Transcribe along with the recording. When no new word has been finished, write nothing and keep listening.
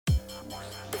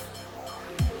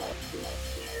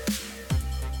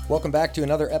Welcome back to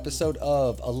another episode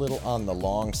of A Little on the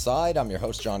Long Side. I'm your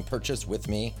host, John Purchase. With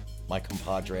me, my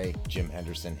compadre, Jim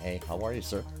Henderson. Hey, how are you,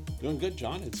 sir? Doing good,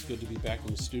 John. It's good to be back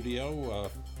in the studio,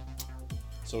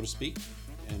 so to speak.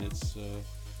 And it's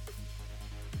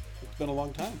been a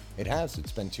long time. It has.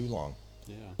 It's been too long.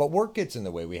 Yeah. But work gets in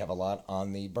the way. We have a lot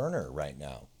on the burner right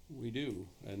now. We do.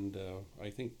 And I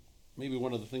think maybe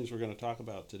one of the things we're going to talk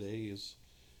about today is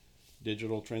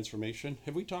digital transformation.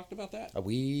 Have we talked about that?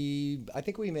 I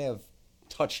think we may have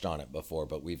touched on it before,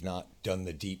 but we've not done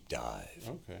the deep dive.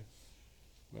 Okay.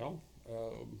 Well,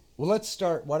 let's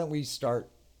start. Why don't we start?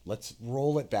 Let's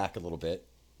roll it back a little bit.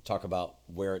 Talk about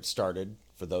where it started.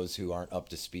 For those who aren't up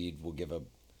to speed, we'll give a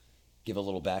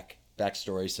little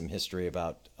backstory, some history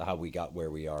about how we got where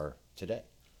we are today.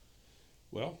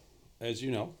 Well, as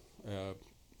you know,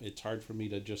 it's hard for me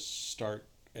to just start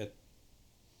at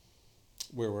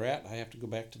where we're at. I have to go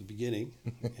back to the beginning.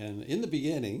 And in the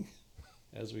beginning,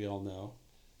 as we all know,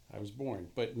 I was born.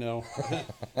 But no,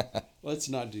 let's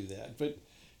not do that. But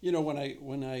you know,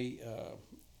 when I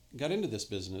got into this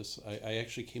business, I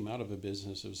actually came out of a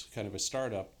business. It was kind of a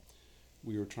startup.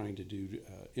 We were trying to do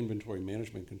inventory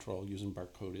management control using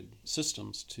barcoded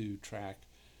systems to track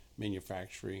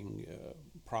manufacturing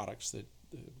products that,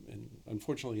 and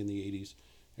unfortunately in the 80s,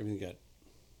 everything got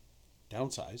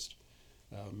downsized,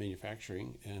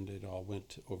 manufacturing, and it all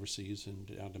went overseas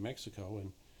and down to Mexico.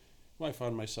 And well, I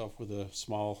found myself with a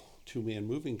small two-man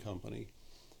moving company,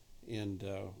 and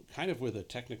kind of with a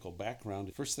technical background.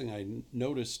 The first thing I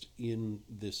noticed in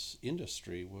this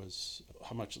industry was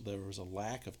how much there was a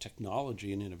lack of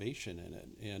technology and innovation in it.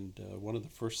 And one of the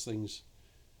first things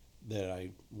that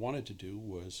I wanted to do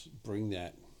was bring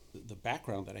the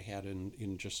background that I had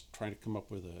in just trying to come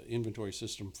up with an inventory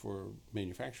system for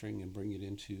manufacturing and bring it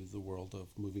into the world of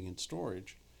moving and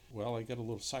storage. Well, I got a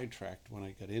little sidetracked when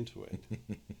I got into it.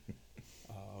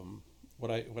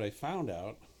 What I found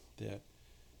out that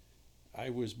I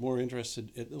was more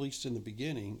interested, at least in the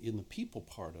beginning, in the people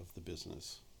part of the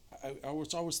business. I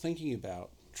was always thinking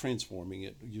about transforming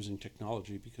it using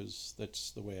technology because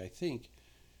that's the way I think.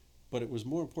 But it was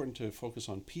more important to focus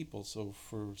on people. So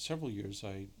for several years,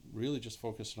 I really just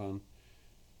focused on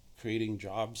creating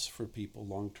jobs for people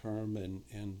long term,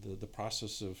 and the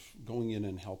process of going in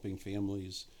and helping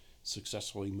families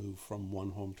successfully move from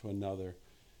one home to another.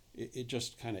 It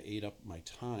just kind of ate up my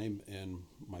time and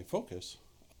my focus.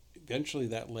 Eventually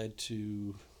that led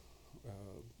to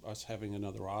us having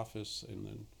another office and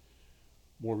then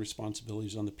more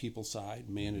responsibilities on the people side,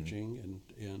 managing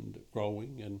and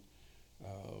growing.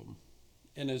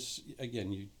 And as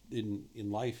again, you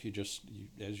in life,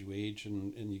 as you age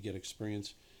and you get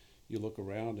experience, you look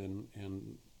around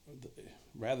and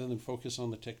rather than focus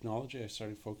on the technology, I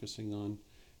started focusing on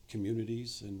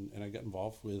communities, and I got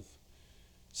involved with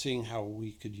seeing how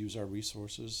we could use our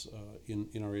resources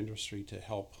in our industry to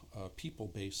help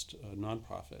people-based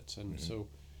nonprofits. And so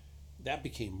that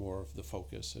became more of the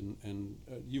focus. And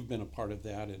you've been a part of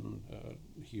that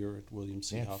here at William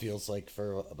C. Huff. It feels like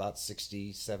for about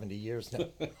 60, 70 years now.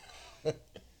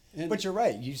 But you're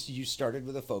right. You started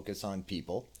with a focus on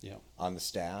people, on the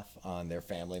staff, on their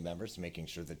family members, making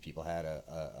sure that people had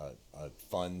a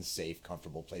fun, safe,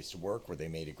 comfortable place to work where they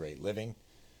made a great living,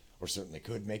 or certainly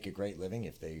could make a great living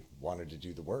if they wanted to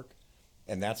do the work.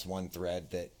 And that's one thread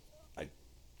that I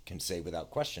can say without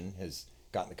question has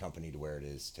gotten the company to where it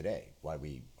is today. Why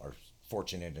we are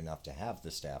fortunate enough to have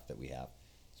the staff that we have.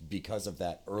 It's because of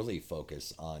that early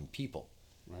focus on people.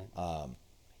 Right.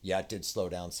 It did slow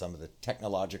down some of the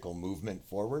technological movement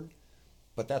forward,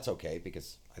 but that's okay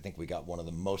because I think we got one of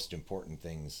the most important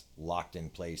things locked in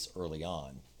place early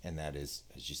on, and that is,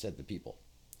 as you said, the people.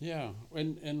 Yeah,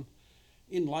 and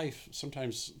in life,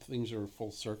 sometimes things are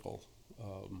full circle,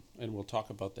 and we'll talk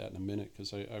about that in a minute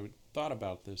because I thought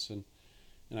about this, and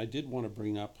I did want to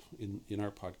bring up in our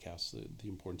podcast the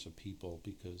importance of people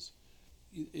because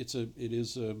it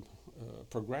is a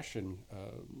progression,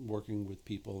 working with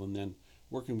people and then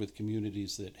working with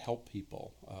communities that help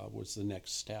people was the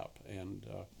next step, and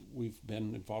we've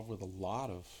been involved with a lot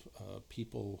of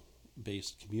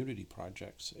people-based community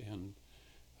projects and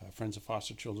Friends of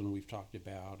Foster Children we've talked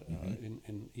about,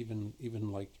 and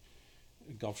even like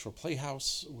Gulf Shore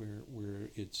Playhouse, where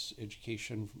it's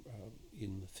education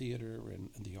in the theater and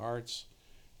the arts.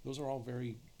 Those are all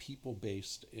very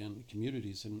people-based and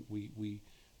communities, and we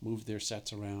move their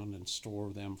sets around and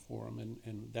store them for them,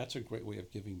 and that's a great way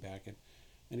of giving back.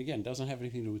 And again, it doesn't have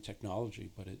anything to do with technology,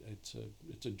 but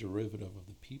it's a derivative of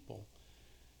the people.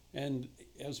 And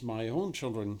as my own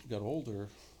children got older,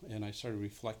 and I started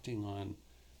reflecting on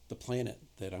the planet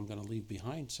that I'm going to leave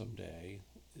behind someday,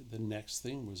 the next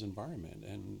thing was environment.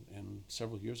 And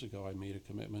several years ago, I made a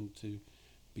commitment to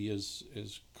be as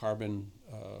carbon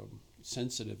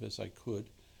sensitive as I could.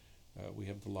 We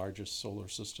have the largest solar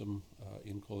system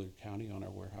in Collier County on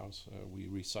our warehouse. We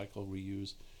recycle,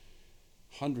 reuse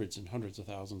hundreds and hundreds of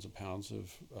thousands of pounds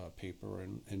of paper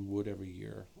and wood every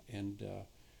year. And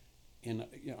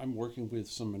I'm working with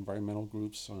some environmental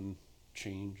groups on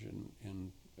change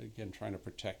and again, trying to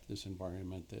protect this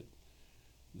environment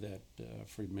that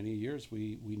for many years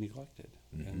we neglected.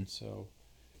 Mm-hmm. And so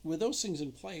with those things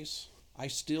in place, I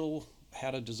still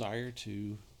had a desire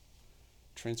to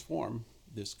transform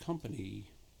this company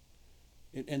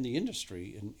and the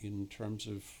industry in terms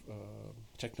of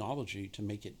technology to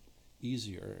make it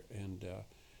easier.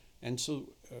 And so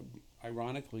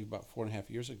ironically, about 4.5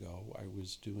 years ago, I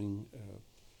was doing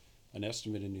an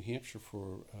estimate in New Hampshire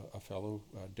for a fellow,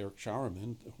 Derek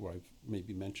Showerman, who I've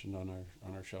maybe mentioned on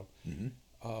our show,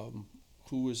 mm-hmm.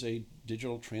 Who was a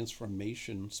digital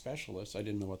transformation specialist. I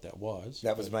didn't know what that was.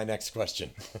 That was my next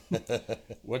question.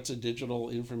 What's a digital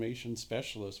information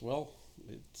specialist? Well,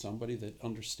 it's somebody that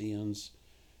understands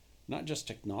not just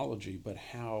technology, but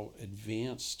how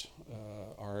advanced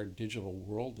our digital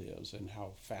world is and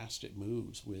how fast it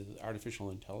moves with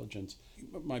artificial intelligence.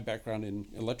 My background in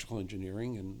electrical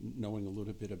engineering and knowing a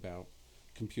little bit about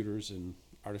computers and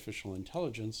artificial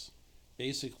intelligence,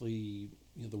 basically,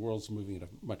 the world's moving at a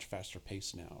much faster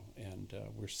pace now, and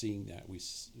we're seeing that. We've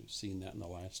seen that in the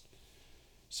last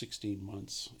 16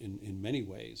 months in many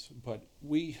ways. But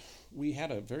we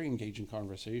had a very engaging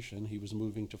conversation. He was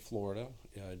moving to Florida,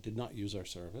 did not use our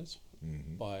service,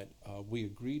 mm-hmm. but we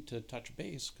agreed to touch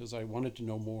base because I wanted to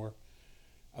know more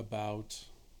about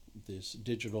this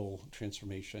digital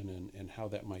transformation and how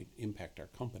that might impact our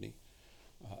company.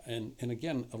 And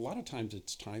again, a lot of times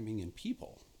it's timing and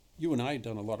people. You and I have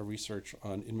done a lot of research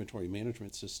on inventory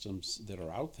management systems that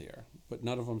are out there, but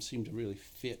none of them seem to really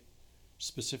fit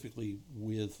specifically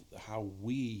with how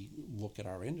we look at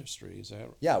our industry. Is that?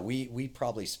 Yeah, we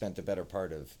probably spent the better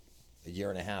part of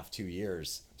 1.5 2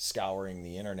 years scouring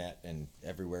the internet and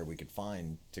everywhere we could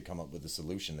find to come up with a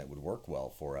solution that would work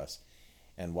well for us.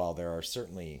 And while there are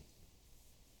certainly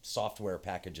software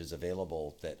packages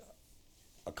available that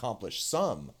accomplish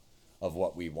some of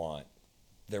what we want,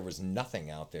 there was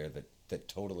nothing out there that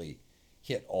totally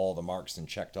hit all the marks and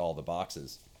checked all the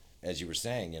boxes. As you were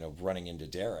saying, running into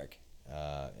Derek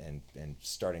and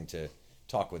starting to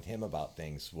talk with him about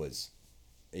things was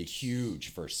a huge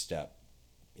first step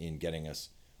in getting us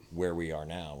where we are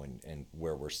now and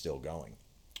where we're still going.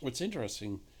 What's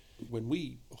interesting, when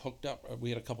we hooked up, we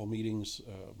had a couple meetings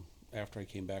after I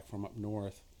came back from up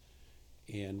north,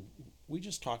 and we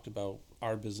just talked about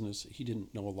our business. He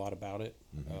didn't know a lot about it.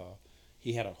 Mm-hmm.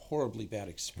 He had a horribly bad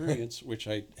experience, which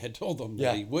I had told him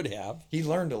that he would have. He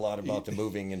learned a lot about the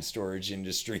moving and storage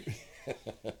industry.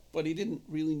 But he didn't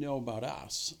really know about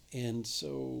us. And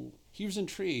so he was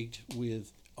intrigued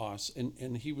with us,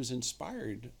 and he was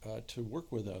inspired to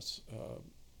work with us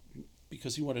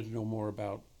because he wanted to know more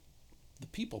about the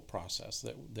people process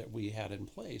that we had in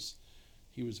place.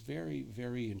 He was very,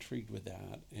 very intrigued with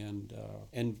that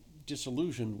and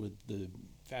disillusioned with the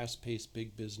fast-paced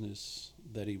big business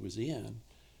that he was in,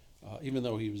 even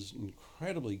though he was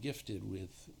incredibly gifted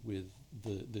with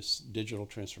this digital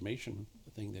transformation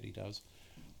thing that he does.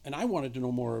 And I wanted to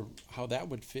know more how that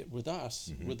would fit with us,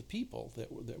 mm-hmm. with the people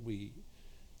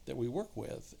that we work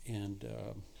with, and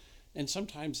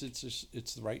sometimes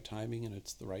it's the right timing and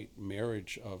it's the right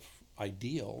marriage of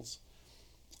ideals,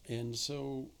 and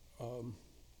so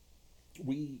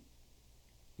we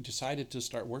decided to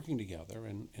start working together.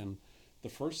 And the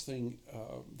first thing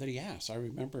that he asked, I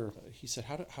remember, he said,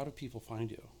 "How do people find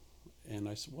you?" And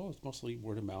I said, "Well, it's mostly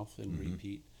word of mouth and mm-hmm.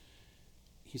 repeat."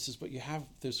 He says, "But you have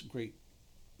this great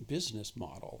business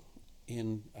model,"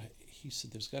 and he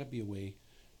said, "There's got to be a way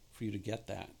for you to get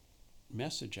that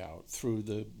message out through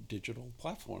the digital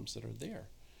platforms that are there."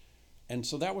 And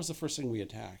so that was the first thing we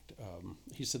attacked.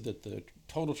 He said that the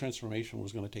total transformation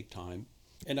was going to take time,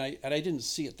 and I didn't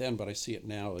see it then, but I see it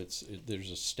now. There's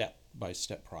a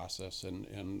step-by-step process,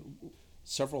 and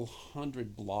several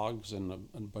hundred blogs and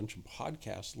a bunch of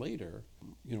podcasts later,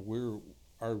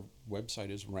 our website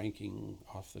is ranking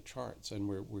off the charts, and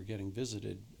we're getting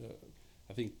visited.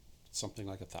 I think something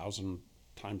like 1,000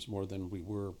 times more than we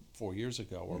were 4 years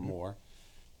ago or mm-hmm. more.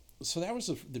 So that was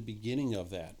the beginning of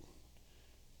that,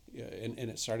 and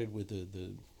it started with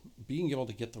the being able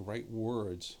to get the right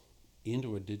words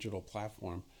into a digital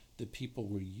platform that people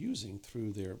were using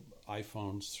through their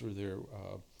iPhones, through their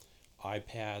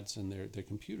iPads and their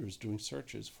computers, doing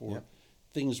searches for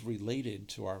things related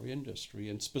to our industry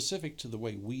and specific to the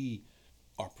way we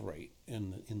operate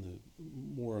in the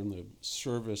more in the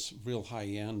service, real high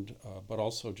end, but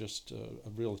also just a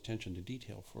real attention to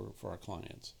detail for our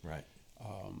clients. Right.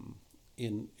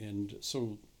 And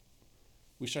so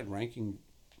we started ranking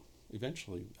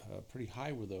eventually pretty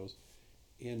high with those,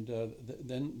 and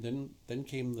then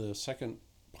came the second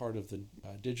part of the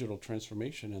digital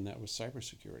transformation, and that was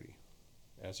cybersecurity.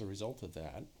 As a result of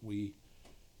that,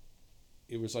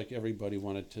 it was like everybody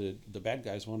the bad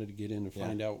guys wanted to get in and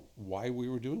find out why we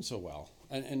were doing so well.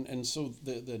 And so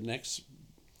the next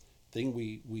thing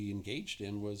we engaged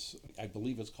in was, I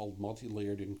believe it's called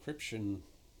multi-layered encryption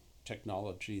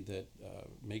technology that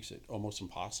makes it almost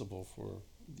impossible for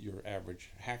your average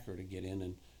hacker to get in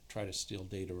and try to steal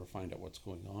data or find out what's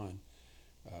going on.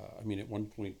 I mean, at one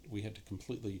point we had to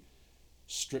completely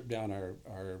strip down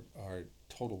our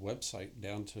total website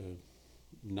down to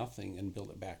nothing and build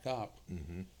it back up,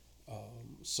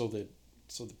 so that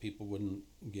people wouldn't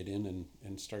get in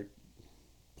and start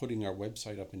putting our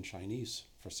website up in Chinese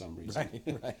for some reason.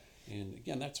 Right. And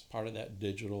again, that's part of that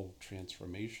digital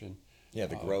transformation. Yeah,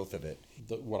 the growth of it.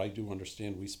 What I do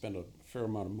understand, we spend a fair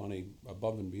amount of money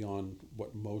above and beyond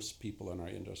what most people in our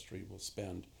industry will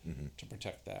spend to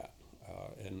protect that,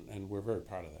 and we're very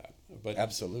proud of that. But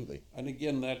absolutely. And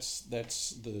again, that's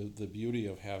the beauty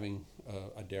of having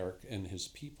a Derek and his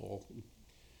people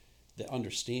that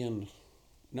understand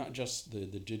not just the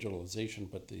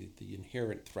digitalization, but the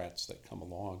inherent threats that come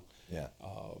along. Yeah.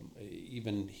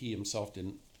 Even he himself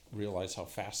didn't realize how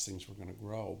fast things were going to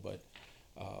grow, but.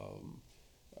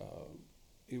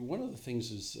 One of the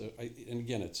things is, and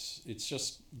again, it's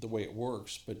just the way it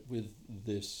works, but with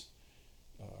this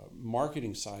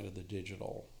marketing side of the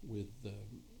digital, with the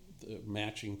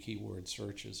matching keyword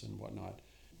searches and whatnot,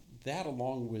 that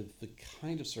along with the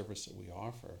kind of service that we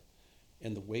offer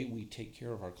and the way we take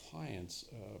care of our clients,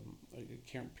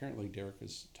 apparently Derek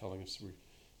is telling us we're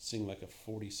seeing like a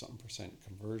 40-something%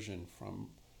 conversion from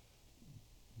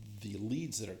the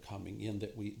leads that are coming in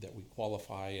that we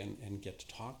qualify and get to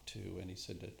talk to, and he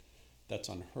said that that's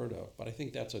unheard of. But I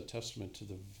think that's a testament to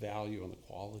the value and the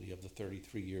quality of the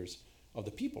 33 years of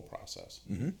the people process,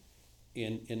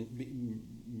 and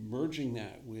merging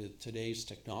that with today's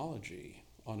technology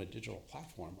on a digital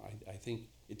platform. I think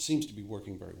it seems to be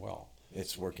working very well.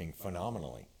 It's working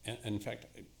phenomenally. And in fact,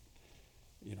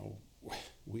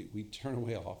 we turn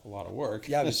away an awful lot of work.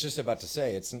 Yeah, I was just about to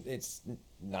say it's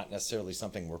not necessarily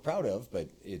something we're proud of, but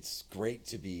it's great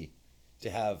to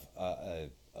have a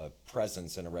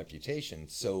presence and a reputation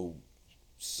so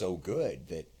good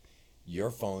that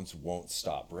your phones won't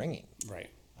stop ringing. Right.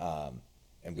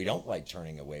 And we don't like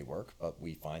turning away work, but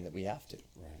we find that we have to.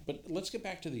 Right. But let's get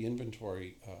back to the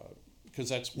inventory, because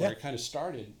that's where it kind of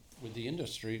started with the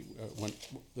industry. When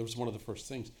that was one of the first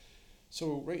things.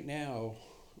 So right now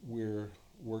we're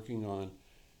working on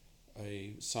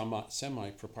a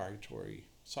semi-proprietary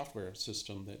software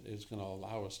system that is going to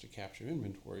allow us to capture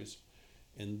inventories,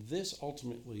 and this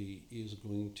ultimately is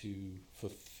going to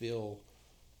fulfill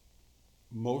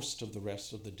most of the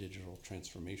rest of the digital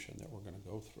transformation that we're going to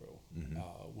go through.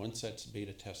 Once that's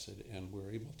beta tested and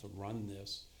we're able to run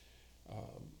this,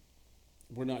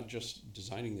 we're not just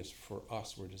designing this for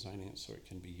us, we're designing it so it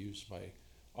can be used by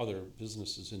other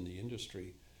businesses in the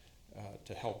industry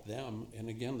to help them. And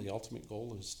again, the ultimate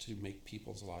goal is to make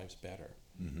people's lives better.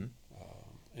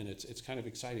 And it's kind of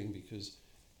exciting because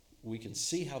we can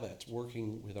see how that's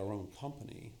working with our own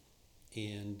company,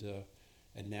 and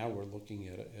now we're looking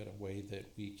at a way that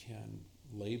we can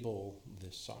label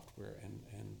this software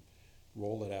and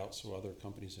roll it out so other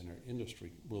companies in our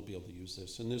industry will be able to use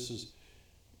this. And this is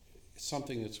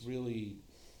something that's really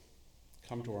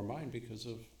come to our mind because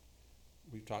of,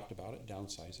 we've talked about it,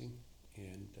 downsizing,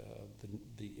 and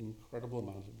the incredible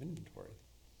amount of inventory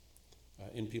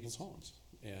in people's homes.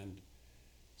 And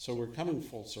so we're coming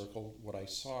full circle. What I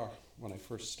saw when I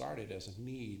first started as a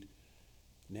need,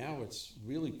 now it's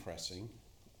really pressing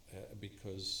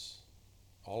because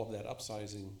all of that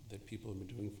upsizing that people have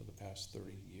been doing for the past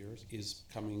 30 years is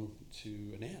coming to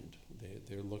an end.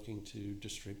 They're looking to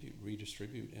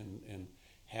redistribute, and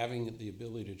having the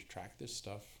ability to track this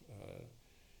stuff,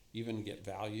 even get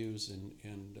values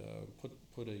and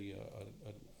put a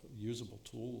usable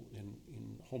tool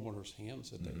in homeowners' hands.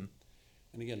 That they,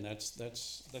 and again, that's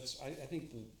I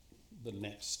think the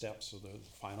next steps or the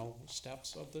final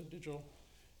steps of the digital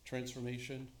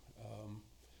transformation.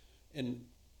 And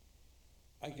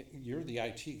you're the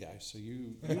IT guy, so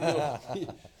you know,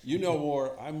 you know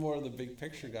more. I'm more of the big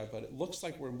picture guy, but it looks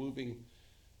like we're moving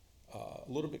a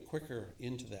little bit quicker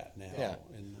into that now. Yeah.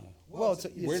 And Well,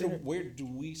 where do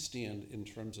we stand in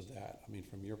terms of that? I mean,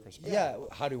 from your perspective. Yeah,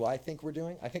 how do I think we're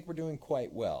doing? I think we're doing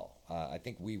quite well. I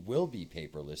think we will be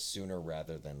paperless sooner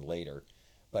rather than later.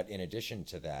 But in addition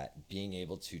to that, being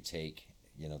able to take,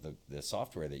 the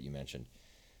software that you mentioned,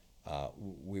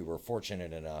 we were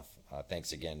fortunate enough,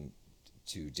 thanks again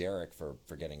to Derek for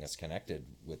getting us connected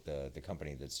with the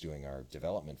company that's doing our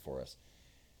development for us,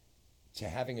 to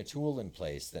having a tool in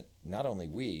place that not only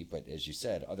we, but as you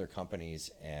said, other companies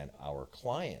and our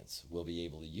clients will be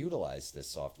able to utilize this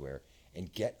software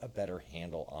and get a better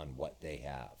handle on what they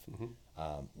have,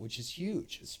 which is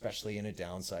huge, especially in a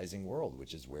downsizing world,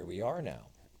 which is where we are now.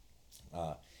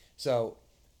 So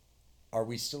are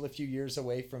we still a few years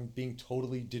away from being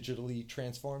totally digitally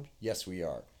transformed? Yes, we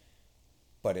are.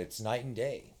 But it's night and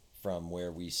day from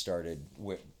where we started,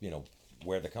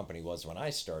 where the company was when I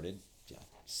started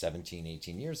 17,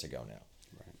 18 years ago now.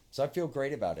 Right. So I feel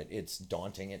great about it. It's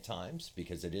daunting at times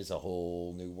because it is a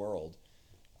whole new world.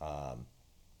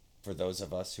 For those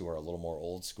of us who are a little more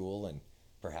old school and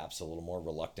perhaps a little more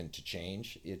reluctant to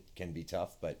change, it can be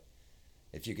tough. But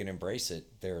if you can embrace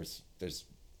it, there's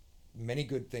many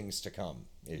good things to come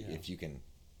if you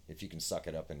can suck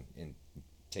it up and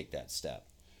take that step.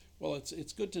 Well,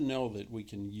 it's good to know that we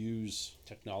can use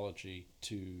technology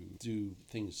to do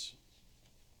things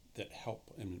that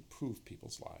help and improve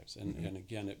people's lives. And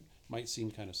again, it might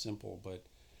seem kind of simple, but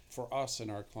for us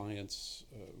and our clients,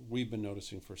 we've been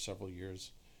noticing for several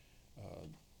years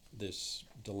this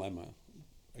dilemma,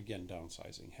 again,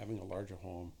 downsizing, having a larger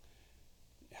home,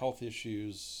 health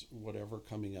issues, whatever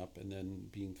coming up, and then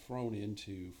being thrown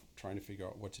into trying to figure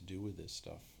out what to do with this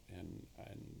stuff. And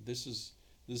this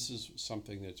is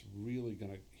something that's really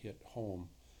going to hit home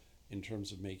in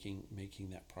terms of making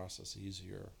that process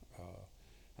easier.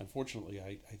 Unfortunately,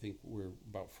 I think we're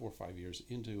about 4 or 5 years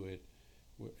into it,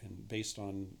 and based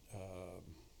on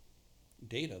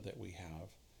data that we have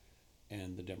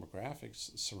and the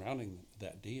demographics surrounding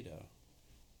that data,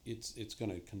 it's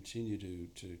going to continue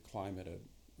to climb at a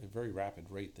very rapid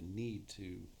rate. The need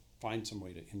to find some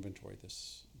way to inventory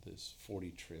this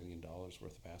 $40 trillion worth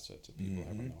of assets that people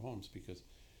have in their homes, because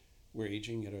we're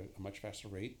aging at a much faster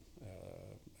rate.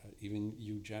 Even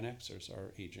you Gen Xers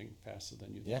are aging faster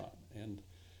than you thought.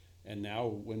 And now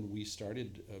when we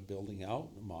started building out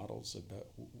models about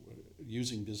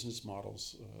using business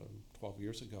models 12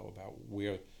 years ago about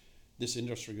where this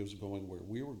industry was going, where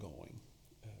we were going,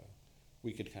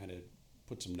 we could kind of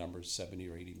put some numbers, 70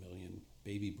 or 80 million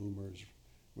baby boomers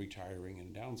retiring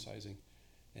and downsizing.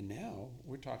 And now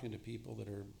we're talking to people that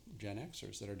are Gen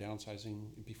Xers that are downsizing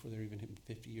before they're even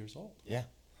 50 years old. Yeah.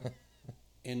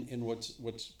 And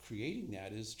what's creating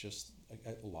that is just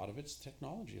a lot of it's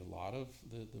technology, a lot of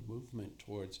the movement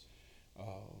towards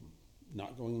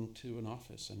not going to an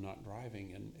office and not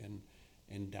driving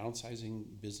and downsizing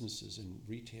businesses, and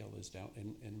retail is down,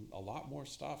 and a lot more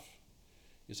stuff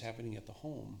is happening at the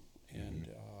home,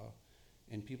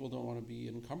 and people don't want to be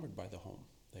encumbered by the home.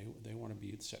 They want to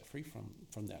be set free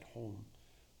from that home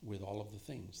with all of the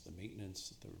things, the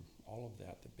maintenance, all of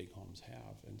that big homes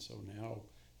have. And so now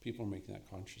people are making that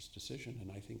conscious decision,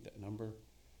 and I think that number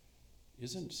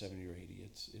isn't 70 or 80.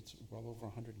 It's well over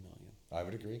 100 million. I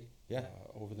would agree. Yeah.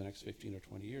 Over the next 15 or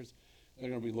 20 years, they're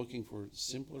going to be looking for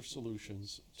simpler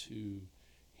solutions to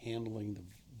handling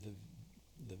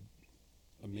the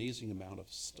amazing amount of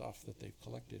stuff that they've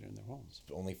collected in their homes.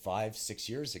 Only 5-6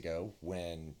 years ago,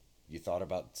 when you thought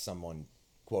about someone,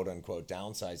 quote unquote,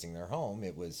 downsizing their home,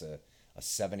 it was a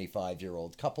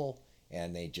 75-year-old couple,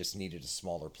 and they just needed a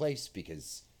smaller place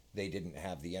because they didn't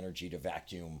have the energy to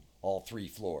vacuum all 3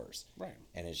 floors. Right.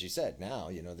 And as you said, now,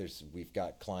 we've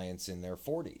got clients in their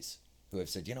 40s who have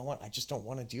said, you know what, I just don't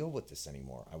want to deal with this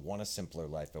anymore. I want a simpler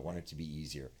life. I want it to be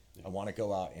easier. Yeah. I want to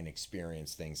go out and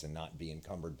experience things and not be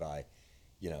encumbered by,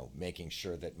 making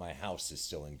sure that my house is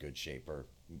still in good shape or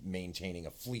maintaining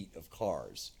a fleet of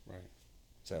cars. Right.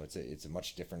 So it's a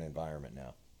much different environment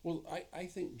now. Well, I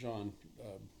think, John,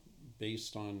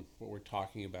 based on what we're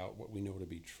talking about, what we know to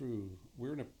be true,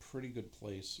 we're in a pretty good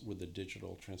place with the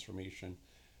digital transformation.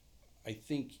 I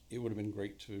think it would have been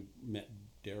great to have met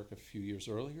Derek a few years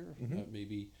earlier,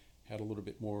 maybe had a little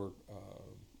bit more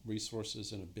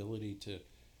resources and ability to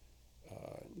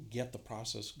get the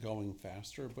process going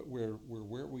faster. But we're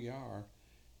where we are,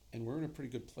 and we're in a pretty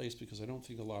good place because I don't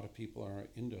think a lot of people in our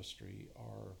industry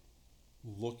are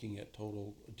looking at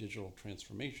total digital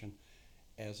transformation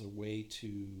as a way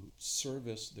to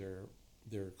service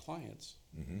their clients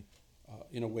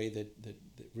in a way that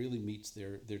really meets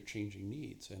their changing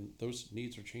needs, and those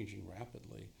needs are changing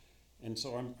rapidly. And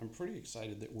so I'm pretty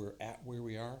excited that we're at where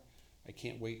we are. I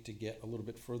can't wait to get a little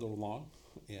bit further along,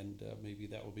 and maybe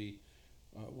that will be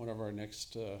one of our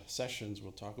next sessions.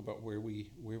 We'll talk about where we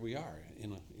are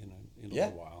in a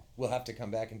little while. We'll have to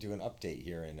come back and do an update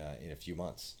here in a few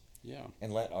months. Yeah.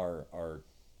 And let our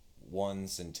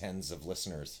ones and tens of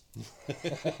listeners.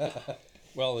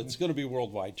 Well, it's going to be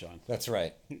worldwide, John. That's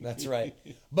right. That's right.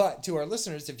 But to our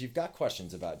listeners, if you've got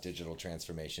questions about digital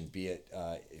transformation, be it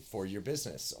for your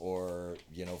business or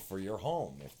for your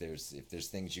home, if there's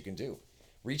things you can do,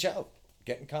 reach out,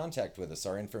 get in contact with us.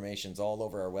 Our information's all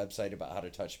over our website about how to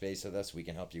touch base with us. We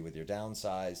can help you with your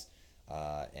downsize,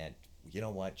 and you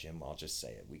know what, Jim? I'll just say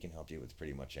it. We can help you with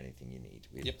pretty much anything you need.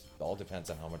 It all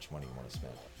depends on how much money you want to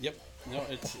spend. Yep. No,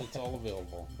 it's all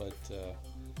available. But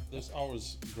it's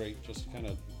always great just kind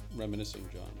of reminiscing,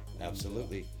 John. And,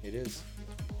 absolutely. It is.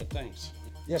 But thanks.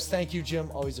 Yes, thank you, Jim.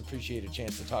 Always appreciate a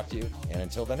chance to talk to you. And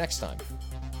until the next time.